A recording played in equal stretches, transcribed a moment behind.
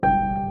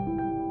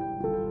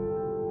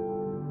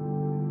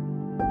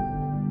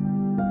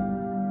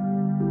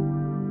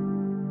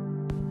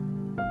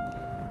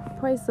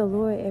Praise the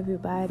Lord,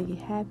 everybody.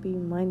 Happy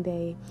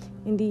Monday.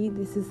 Indeed,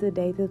 this is the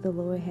day that the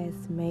Lord has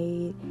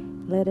made.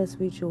 Let us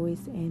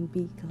rejoice and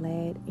be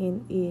glad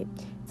in it.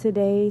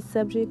 Today's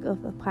subject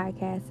of the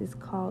podcast is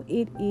called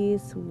It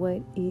Is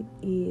What It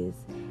Is.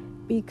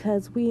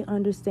 Because we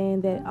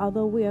understand that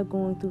although we are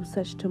going through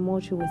such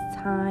tumultuous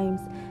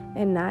times,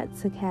 and not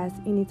to cast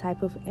any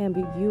type of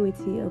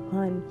ambiguity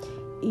upon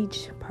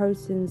each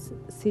person's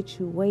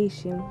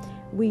situation,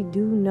 we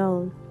do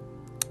know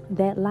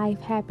that life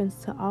happens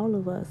to all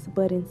of us.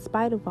 But in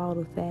spite of all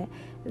of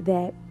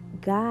that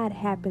God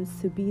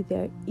happens to be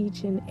there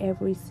each and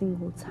every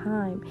single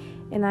time.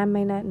 And I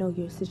may not know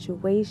your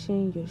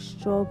situation, your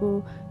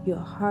struggle, your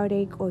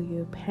heartache, or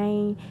your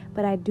pain,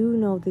 but I do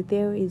know that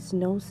there is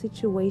no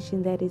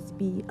situation that is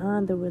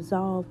beyond the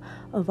resolve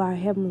of our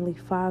Heavenly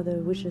Father,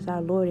 which is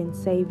our Lord and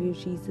Savior,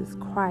 Jesus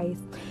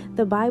Christ.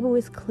 The Bible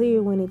is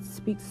clear when it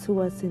speaks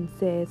to us and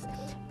says,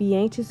 "Be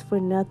anxious for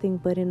nothing,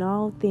 but in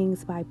all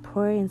things by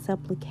prayer and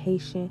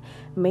supplication,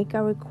 make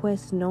our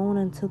requests known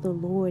unto the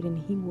Lord, and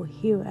He will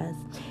hear us.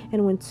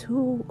 And when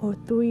 2 or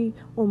 3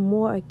 or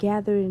more are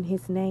gathered in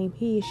His name,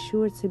 He is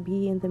sure to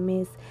be in the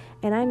midst."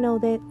 And I know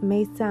that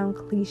may sound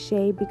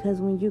cliche, because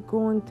when you're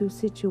going through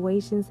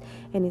situations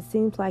and it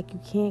seems like you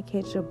can't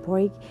catch a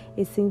break,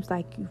 it seems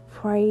like you've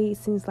prayed, it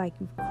seems like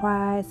you've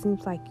cried, it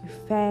seems like you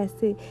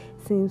fasted,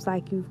 it seems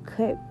like you've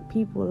cut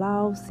people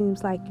off,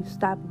 seems like you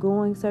stopped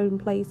going certain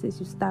places,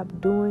 you stopped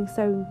doing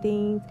certain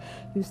things,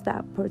 you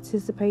stopped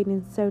participating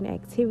in certain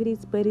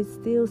activities, but it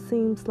still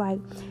seems like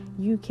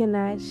you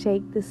cannot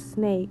shake the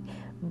snake.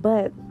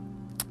 But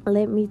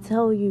let me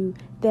tell you,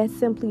 that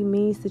simply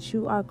means that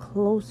you are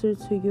closer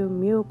to your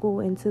miracle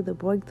and to the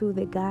breakthrough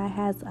that God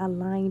has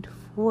aligned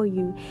for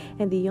you.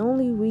 And the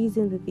only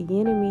reason that the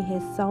enemy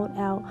has sought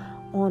out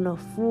on a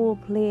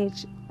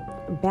full-fledged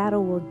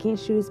battle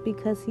against you is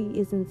because he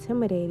is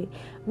intimidated.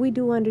 We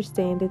do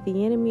understand that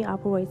the enemy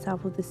operates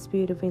off of the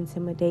spirit of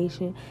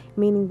intimidation,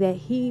 meaning that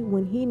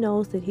when he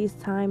knows that his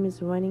time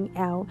is running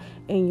out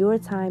and your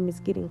time is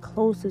getting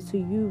closer to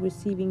you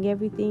receiving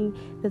everything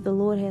that the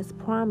Lord has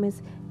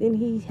promised, then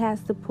he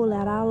has to pull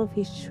out all of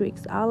his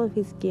tricks, all of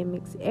his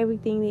gimmicks,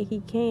 everything that he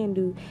can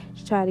do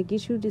to try to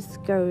get you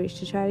discouraged,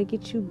 to try to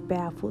get you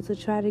baffled, to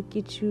try to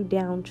get you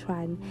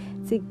downtrodden,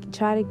 to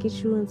try to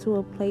get you into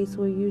a place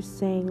where you're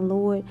saying,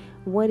 "Lord,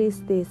 what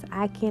is this?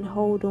 I can't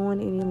hold on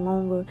any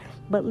longer."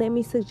 But let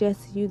me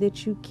suggest to you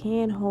that you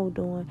can hold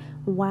on.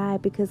 Why?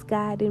 Because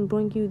God didn't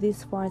bring you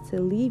this far to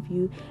leave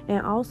you,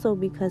 and also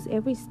because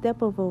every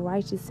step of a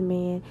righteous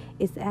man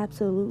is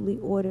absolutely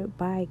ordered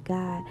by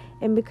God.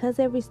 And because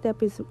every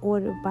step is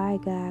ordered by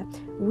God,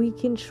 we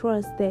can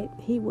trust that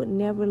He would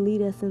never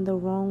lead us in the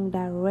wrong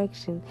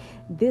direction.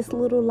 This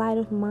little light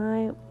of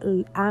mine,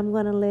 I'm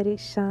going to let it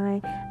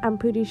shine. I'm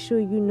pretty sure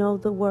you know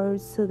the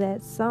words to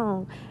that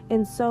song.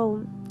 And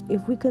so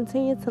if we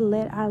continue to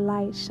let our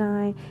light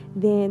shine,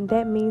 then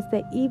that means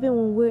that even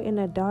when we're in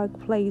a dark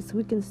place,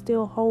 we can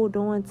still hold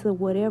on to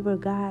whatever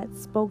God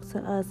spoke to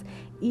us,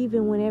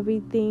 even when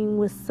everything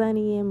was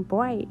sunny and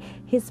bright.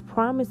 His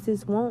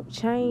promises won't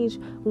change,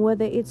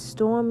 whether it's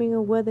storming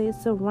or whether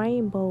it's a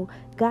rainbow.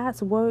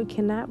 God's word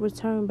cannot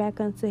return back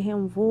unto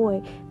Him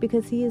void,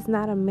 because He is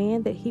not a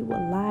man that He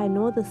would lie,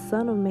 nor the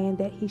Son of Man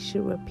that He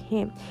should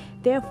repent.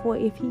 Therefore,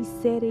 if He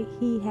said it,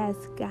 He has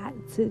got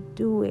to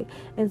do it.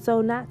 And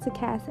so, not to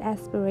cast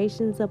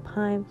aspirations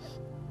upon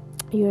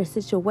your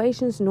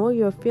situations nor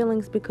your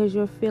feelings, because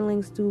your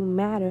feelings do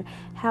matter.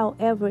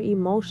 However,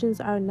 emotions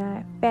are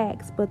not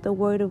facts, but the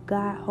word of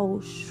God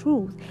holds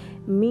truth,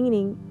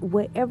 meaning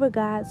whatever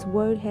God's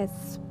word has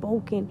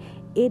spoken,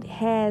 it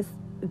has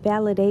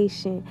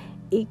validation.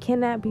 It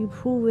cannot be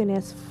proven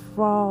as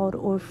fraud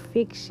or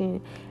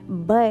fiction,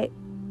 but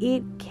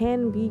it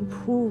can be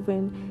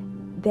proven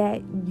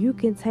that you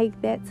can take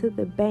that to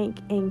the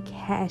bank and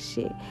cash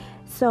it.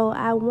 So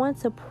I want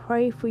to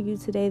pray for you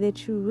today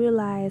that you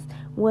realize,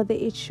 whether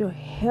it's your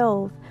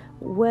health,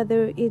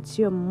 whether it's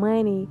your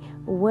money,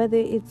 whether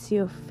it's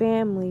your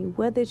family,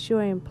 whether it's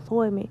your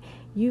employment,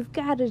 you've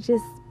got to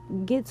just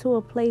get to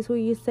a place where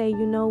you say,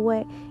 "You know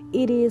what?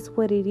 It is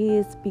what it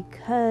is,"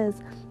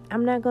 because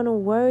I'm not going to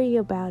worry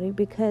about it.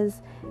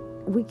 Because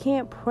we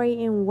can't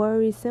pray and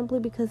worry, simply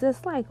because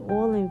it's like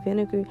oil and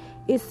vinegar.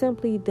 It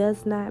simply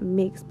does not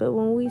mix. But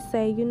when we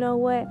say, "You know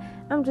what?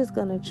 I'm just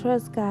going to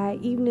trust God,"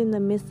 even in the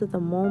midst of the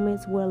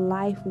moments where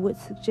life would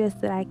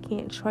suggest that I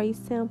can't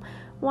trace Him.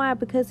 Why?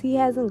 Because He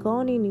hasn't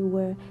gone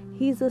anywhere.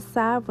 He's a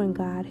sovereign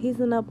God.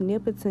 He's an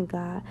omnipotent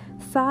God.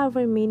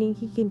 Sovereign meaning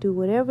He can do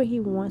whatever He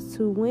wants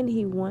to, when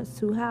He wants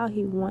to, how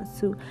He wants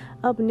to.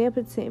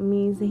 Omnipotent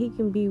means that He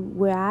can be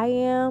where I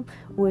am,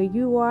 where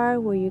you are,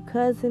 where your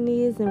cousin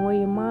is, and where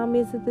your mom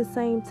is at the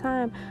same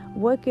time,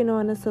 working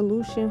on a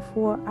solution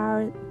for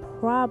our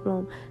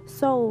problem.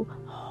 So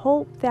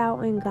hope thou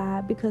in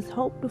God, because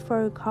hope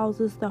deferred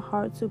causes the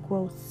heart to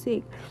grow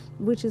sick,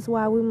 which is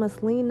why we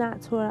must lean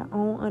not to our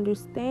own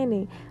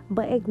understanding,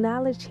 but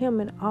acknowledge him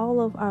in all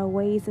of our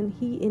ways, and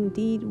he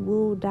indeed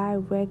will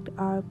direct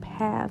our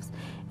paths.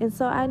 And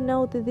so I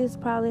know that this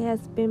probably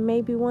has been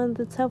maybe one of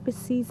the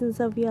toughest seasons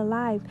of your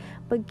life,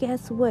 but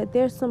guess what?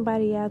 There's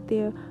somebody out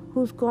there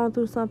who's gone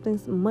through something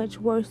much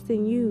worse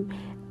than you.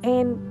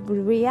 And the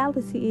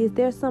reality is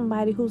there's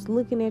somebody who's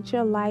looking at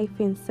your life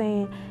and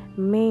saying,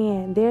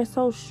 man, they're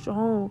so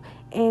strong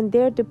and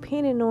they're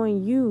depending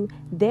on you.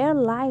 Their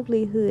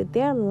livelihood,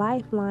 their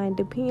lifeline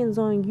depends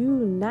on you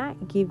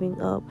not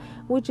giving up,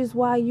 which is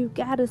why you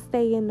got to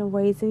stay in the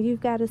race, and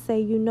you've got to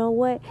say, you know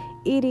what?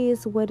 It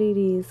is what it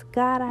is.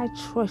 God, I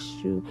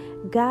trust you.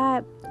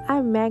 God, I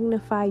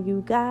magnify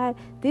you. God,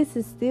 this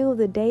is still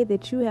the day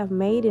that you have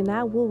made, and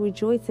I will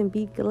rejoice and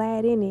be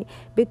glad in it,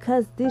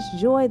 because this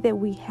joy that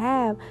we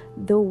have,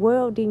 the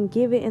world didn't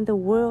give it and the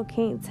world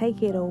can't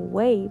take it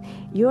away.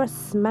 Your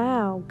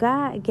smile,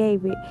 God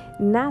gave it,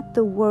 not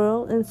the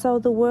world, and so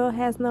the world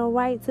has no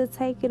right to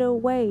take it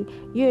away.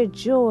 Your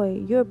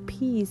joy, your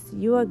peace,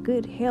 your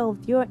good health,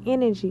 your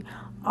energy,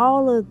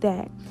 all of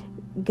that,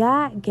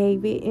 God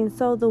gave it, and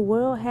so the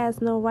world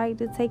has no right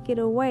to take it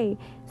away.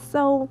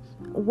 So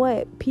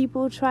what?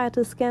 People try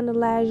to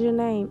scandalize your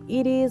name.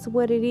 It is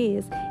what it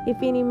is. If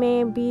any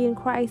man be in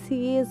Christ,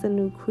 he is a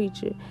new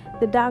creature.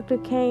 The doctor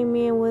came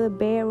in with a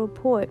bad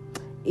report.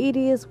 It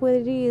is what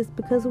it is,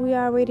 because we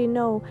already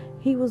know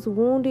he was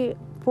wounded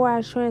for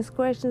our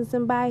transgressions,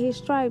 and by his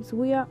stripes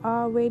we are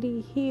already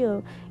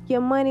healed.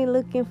 Your money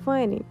looking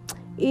funny.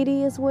 It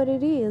is what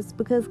it is,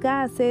 because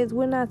God says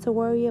we're not to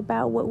worry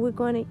about what we're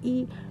going to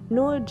eat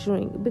nor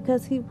drink,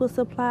 because he will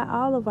supply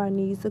all of our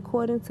needs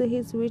according to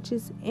his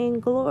riches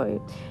and glory.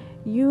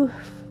 You've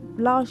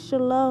lost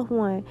your loved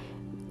one.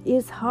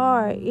 It's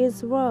hard,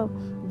 it's rough,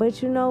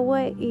 but you know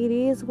what? It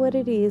is what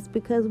it is,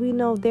 because we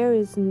know there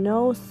is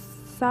no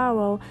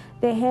sorrow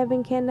that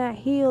heaven cannot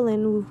heal,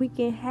 and if we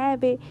can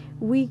have it,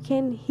 he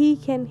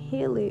can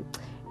heal it.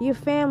 Your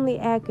family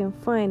acting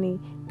funny,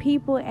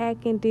 people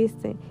acting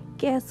distant.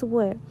 Guess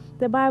what?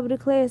 The Bible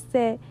declares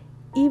that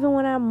even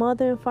when our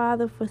mother and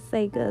father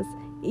forsake us,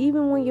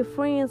 even when your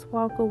friends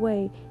walk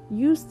away,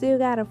 you still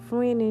got a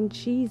friend in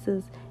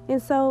Jesus.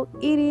 And so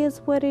it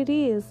is what it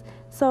is.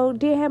 So,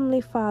 dear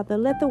Heavenly Father,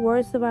 let the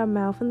words of our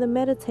mouth and the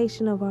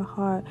meditation of our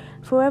heart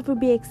forever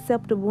be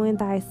acceptable in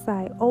thy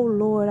sight, O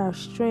Lord, our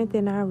strength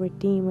and our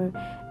Redeemer.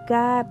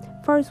 God,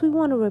 first we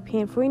want to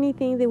repent for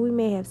anything that we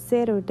may have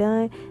said or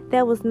done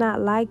that was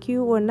not like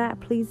you or not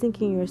pleasing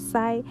in your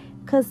sight,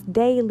 because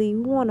daily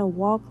we want to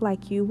walk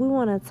like you, we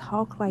want to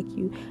talk like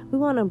you, we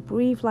want to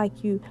breathe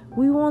like you,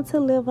 we want to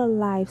live a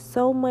life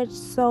so much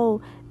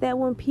so that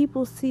when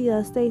people see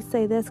us, they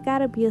say, that's got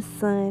to be a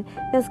son,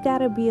 that's got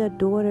to be a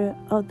daughter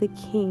of the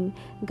King.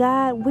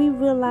 God, we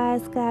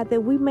realize, God,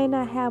 that we may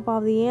not have all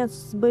the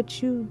answers,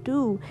 but you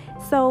do.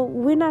 So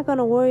we're not going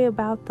to worry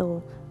about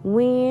the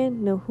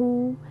when, the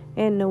who,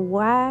 and the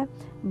why,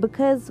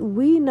 because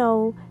we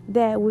know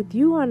that with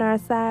you on our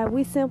side,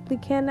 we simply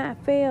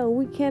cannot fail.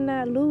 We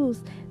cannot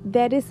lose.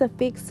 That it's a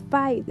fixed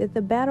fight, that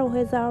the battle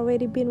has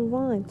already been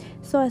won.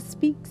 So I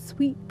speak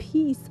sweet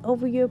peace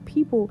over your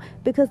people,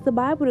 because the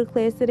Bible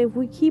declares that if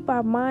we keep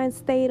our minds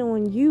stayed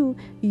on you,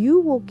 you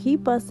will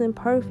keep us in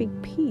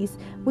perfect peace.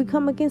 We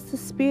come against the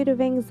spirit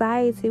of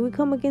anxiety. We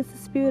come against the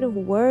spirit of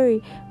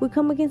worry. We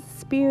come against the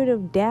spirit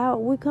of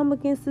doubt. We come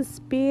against the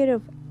spirit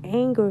of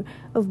anger,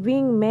 of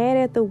being mad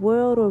at the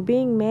world or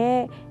being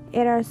mad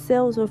at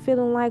ourselves or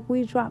feeling like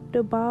we dropped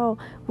the ball.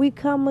 We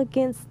come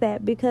against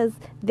that, because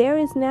there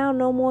is now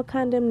no more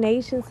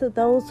condemnation to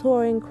those who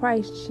are in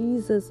Christ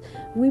Jesus.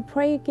 We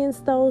pray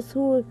against those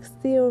who are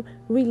still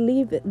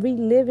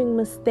reliving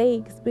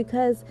mistakes,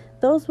 because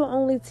those were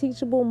only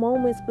teachable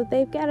moments, but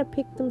they've got to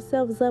pick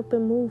themselves up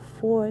and move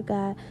forward,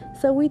 God.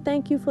 So we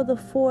thank you for the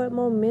forward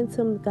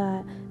momentum,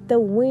 God. The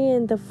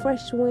wind, the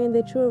fresh wind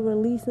that you're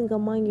releasing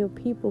among your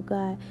people,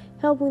 God.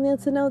 Helping them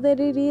to know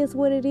that it is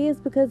what it is,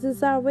 because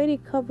it's already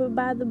covered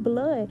by the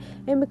blood.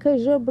 And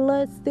because your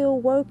blood still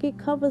works, it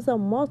covers a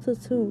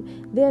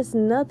multitude. There's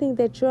nothing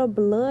that your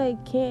blood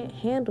can't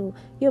handle.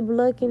 Your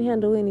blood can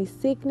handle any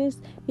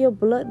sickness. Your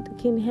blood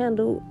can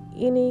handle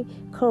any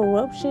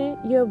corruption.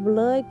 Your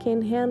blood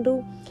can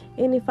handle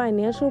any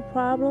financial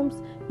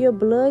problems. Your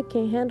blood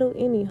can handle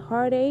any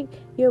heartache.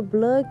 Your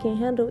blood can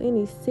handle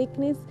any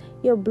sickness.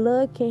 Your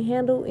blood can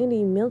handle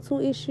any mental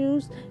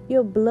issues.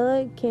 Your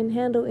blood can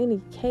handle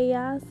any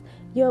chaos.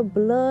 Your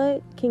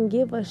blood can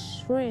give us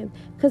strength,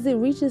 because it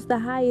reaches the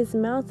highest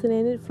mountain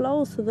and it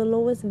flows to the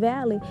lowest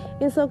valley.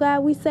 And so, God,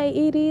 we say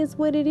it is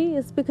what it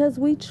is, because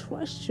we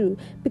trust you,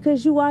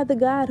 because you are the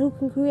God who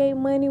can create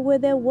money where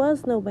there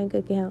was no bank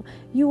account.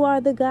 You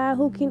are the God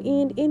who can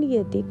end any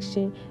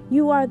addiction.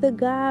 You are the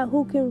God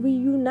who can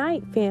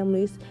reunite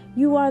families.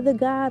 You are the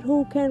God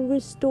who can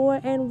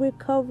restore and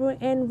recover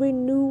and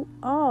renew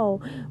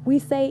all. We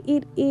say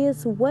it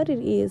is what it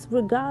is,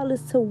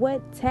 regardless to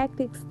what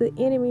tactics the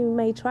enemy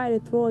may try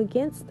to throw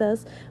against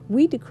us.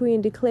 We decree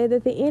and declare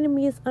that the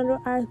enemy is under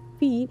our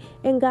feet,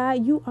 and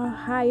God, you are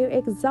higher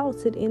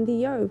exalted in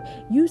the earth.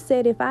 You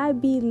said, if I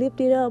be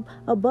lifted up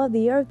above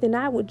the earth, then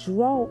I would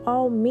draw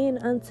all men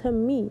unto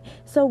me.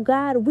 So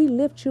God, we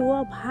lift you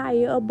up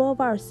higher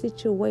above our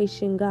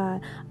situation,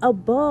 God,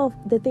 above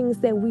the things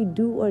that we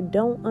do or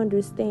don't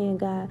understand,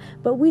 God.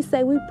 But we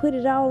say we put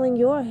it all in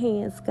your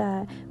hands,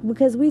 God,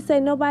 because we say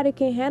nobody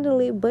can handle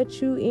it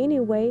but you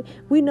anyway.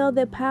 We know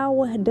that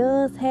power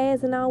does,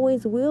 has, and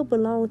always will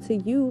belong to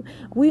you.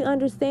 We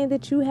understand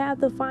that you have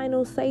the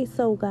final say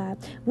so, God.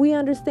 We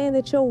understand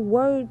that your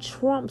word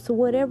trumps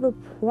whatever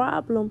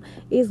problem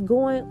is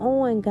going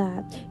on,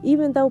 God.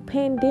 Even though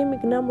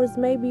pandemic numbers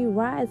may be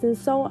rising,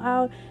 so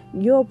are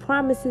your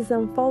promises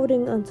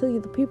unfolding unto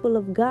the people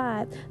of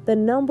God. The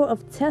number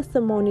of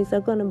testimonies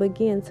are going to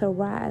begin to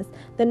rise.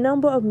 The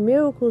number of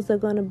miracles are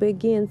going to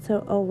begin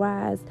to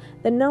arise.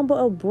 The number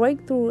of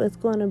breakthrough is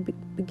going to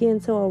begin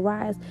to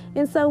arise.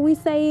 And so we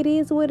say it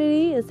is what it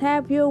is.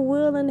 Have your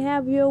will and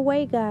have your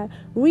way, God.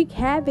 Wreak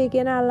havoc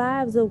in our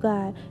lives, oh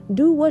God.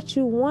 Do what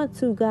you want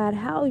to, God,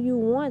 how you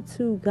want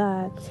to,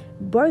 God.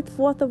 Birth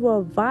forth a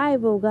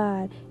revival,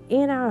 God,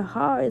 in our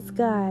hearts,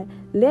 God.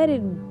 Let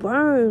it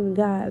burn,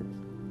 God.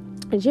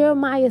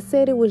 Jeremiah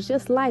said it was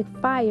just like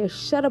fire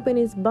shut up in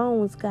his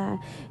bones, God.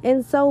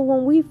 And so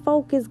when we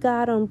focus,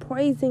 God, on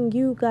praising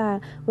you,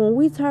 God, when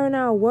we turn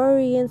our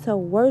worry into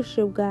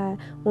worship, God,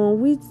 when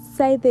we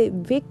say that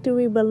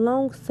victory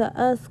belongs to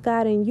us,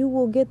 God, and you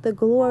will get the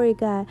glory,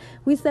 God,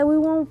 we say we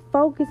won't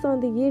focus on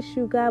the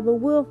issue, God, but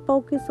we'll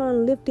focus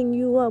on lifting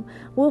you up.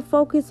 We'll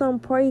focus on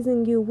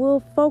praising you.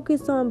 We'll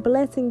focus on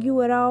blessing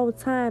you at all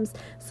times.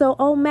 So,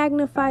 oh,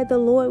 magnify the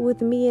Lord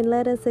with me and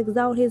let us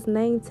exalt his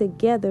name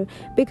together,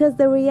 because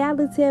the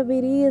reality of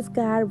it is,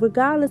 God,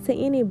 regardless of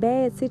any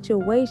bad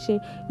situation,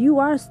 you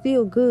are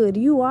still good.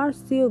 You are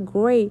still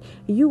great.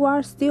 You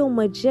are still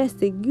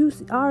majestic. You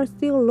are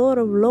still Lord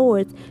of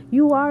Lords.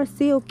 You are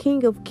still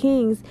King of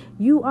Kings.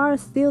 You are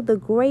still the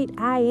great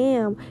I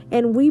am.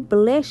 And we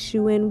bless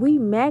you and we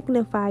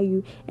magnify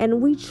you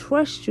and we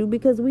trust you,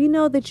 because we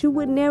know that you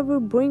would never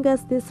bring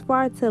us this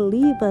far to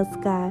leave us,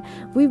 God.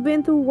 We've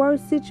been through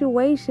worse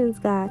situations,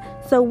 God.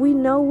 So we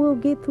know we'll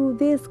get through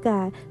this,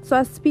 God. So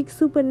I speak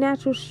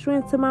supernatural strength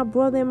to my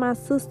brother and my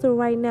sister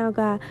right now,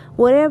 God.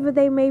 Whatever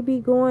they may be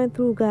going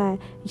through, God.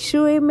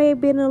 Sure, it may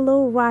have been a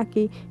little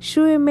rocky.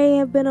 Sure, it may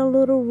have been a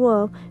little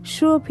rough.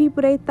 Sure,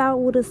 people they thought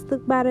would have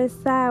stuck by their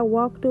side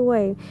walked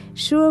away.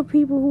 Sure,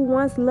 people who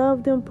once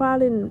loved them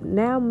probably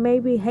now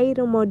maybe hate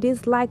them or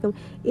dislike them.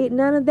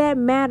 None of that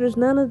matters.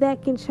 None of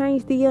that can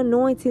change the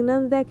anointing.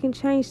 None of that can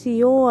change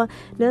the oil.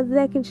 None of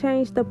that can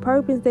change the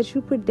purpose that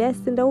you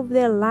predestined over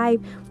their life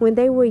when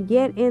they were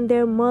yet in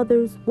their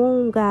mother's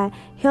womb, God.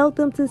 Help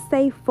them to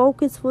stay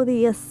focused for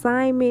the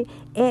assignment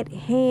at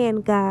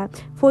hand, God.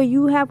 For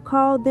you have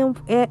called them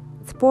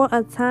for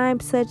a time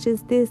such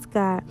as this,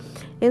 God.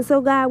 And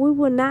so, God, we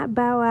will not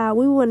bow out.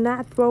 We will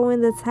not throw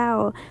in the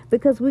towel,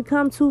 because we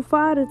come too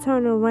far to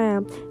turn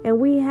around. And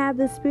we have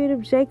the spirit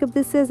of Jacob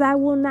that says, I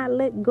will not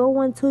let go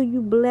until you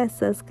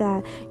bless us,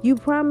 God. You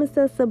promised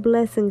us a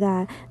blessing,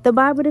 God. The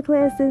Bible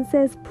declares and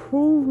says,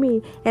 prove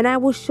me and I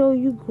will show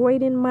you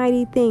great and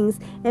mighty things.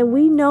 And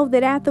we know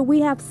that after we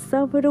have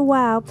suffered a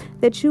while,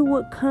 that you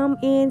would come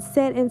in,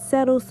 set and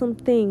settle some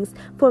things.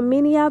 For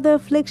many are the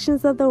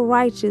afflictions of the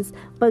righteous,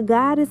 but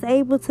God is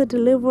able to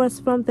deliver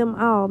us from them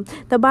all.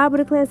 The Bible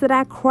declares that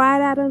I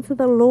cried out unto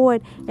the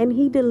Lord and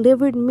he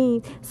delivered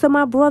me. So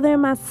my brother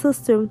and my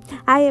sister,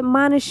 I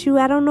admonish you.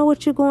 I don't know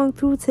what you're going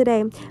through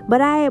today,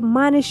 but I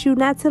admonish you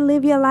not to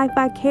live your life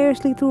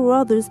vicariously through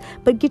others,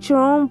 but get your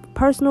own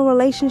personal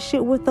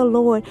relationship with the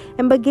Lord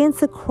and begin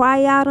to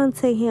cry out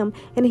unto him,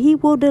 and he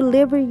will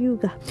deliver you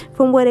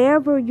from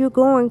whatever you're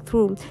going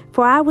through.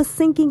 For I was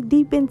sinking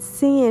deep in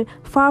sin,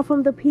 far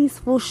from the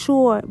peaceful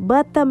shore,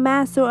 but the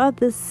master of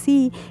the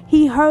sea,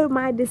 he heard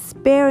my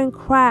despairing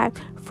cry.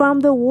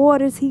 From the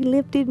waters he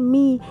lifted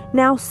me,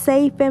 now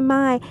safe am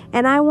I.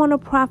 And I want to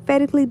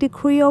prophetically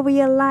decree over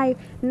your life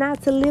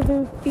not to live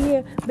in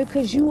fear,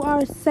 because you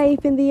are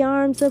safe in the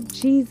arms of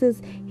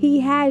Jesus. He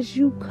has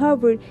you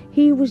covered.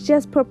 He was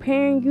just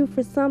preparing you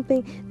for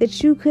something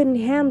that you couldn't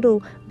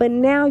handle, but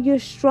now you're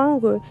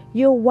stronger,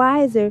 you're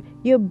wiser,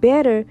 you're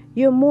better,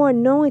 you're more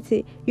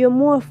anointed, you're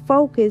more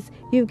focused,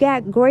 you've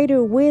got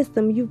greater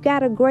wisdom, you've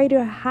got a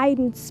greater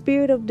heightened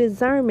spirit of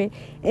discernment.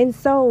 And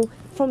so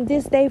from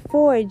this day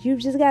forward, you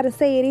just got to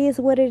say it is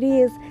what it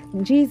is.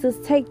 Jesus,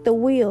 take the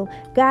wheel.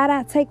 God,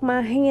 I take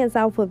my hands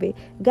off of it.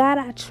 God,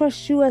 I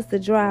trust you as the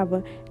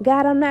driver.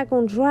 God, I'm not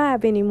going to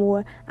drive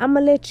anymore. I'm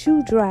going to let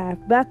you drive,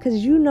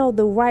 because you know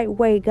the right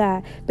way,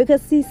 God.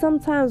 Because see,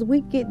 sometimes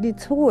we get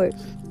detoured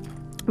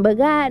But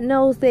God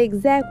knows the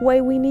exact way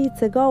we need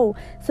to go.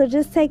 So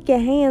just take your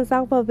hands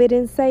off of it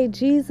and say,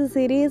 Jesus,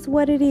 it is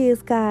what it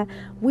is, God.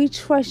 We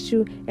trust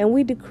you, and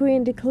we decree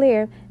and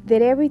declare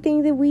that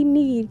everything that we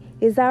need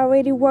is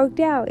already worked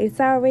out. It's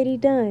already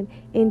done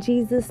in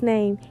Jesus'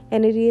 name.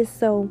 And it is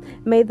so.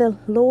 May the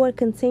Lord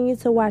continue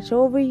to watch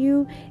over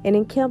you and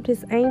encamp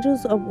his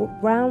angels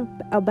around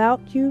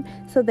about you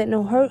so that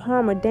no hurt,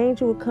 harm, or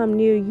danger will come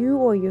near you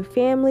or your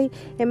family.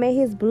 And may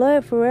his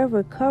blood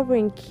forever cover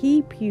and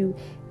keep you.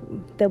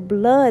 The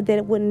blood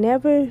that would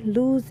never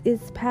lose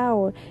its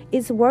power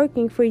is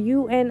working for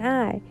you and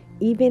I,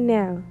 even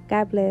now.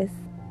 God bless.